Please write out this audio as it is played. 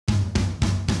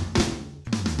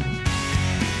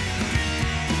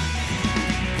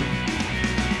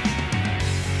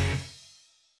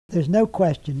there's no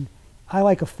question, I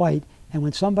like a fight, and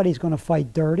when somebody's going to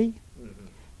fight dirty,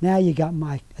 now you got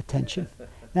my attention.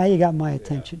 Now you got my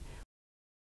attention.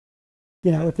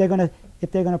 You know, if they're going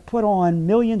to put on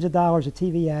millions of dollars of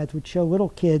TV ads which show little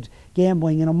kids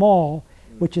gambling in a mall,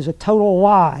 which is a total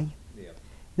lie,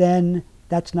 then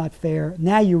that's not fair.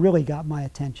 Now you really got my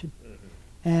attention.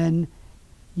 And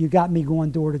you got me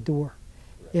going door to door.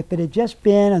 If it had just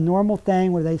been a normal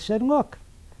thing where they said, look,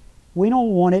 we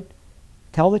don't want it,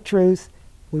 tell the truth,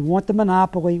 we want the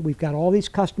monopoly, we've got all these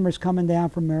customers coming down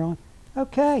from Maryland,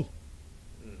 okay.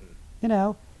 You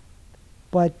know,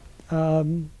 but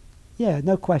yeah,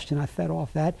 no question, I fed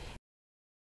off that.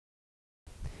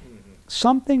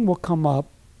 Something will come up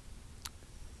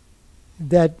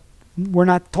that we're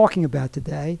not talking about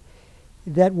today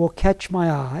that will catch my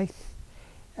eye,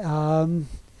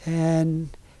 and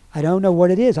I don't know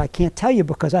what it is. I can't tell you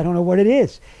because I don't know what it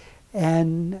is.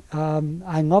 And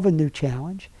I love a new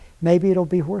challenge. Maybe it'll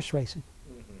be horse racing.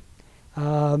 I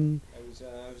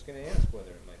was going to ask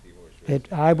whether it might be horse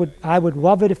racing. I would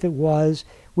love it if it was.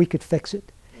 We could fix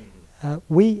it.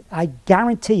 I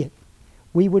guarantee it.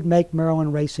 We would make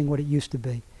Maryland racing what it used to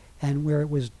be, and where it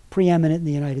was preeminent in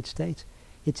the United States.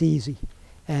 It's easy,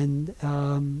 and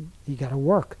you got to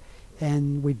work,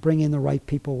 and we'd bring in the right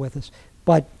people with us.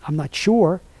 But I'm not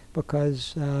sure,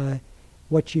 because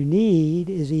what you need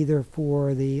is either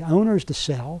for the owners to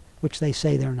sell, which they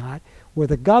say they're not, or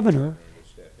the governor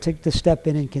to step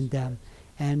in and condemn.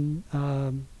 And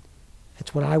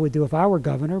that's what I would do if I were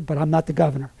governor, but I'm not the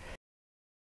governor.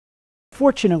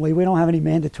 Fortunately, we don't have any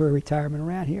mandatory retirement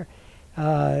around here.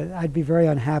 I'd be very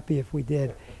unhappy if we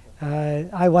did.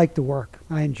 I like to work.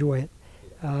 I enjoy it.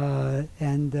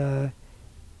 And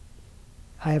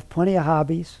I have plenty of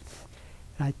hobbies.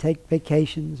 And I take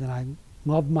vacations, and I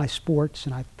love my sports,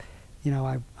 and I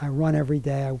run every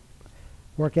day. I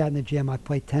work out in the gym. I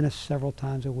play tennis several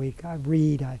times a week. I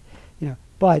read.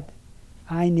 But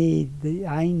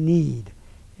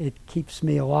it keeps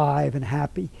me alive and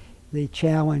happy, the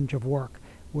challenge of work,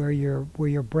 where your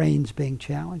brain's being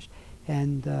challenged,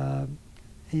 and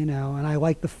and I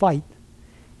like the fight.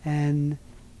 And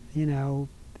you're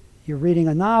reading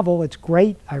a novel. It's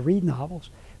great. I read novels,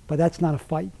 but that's not a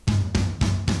fight.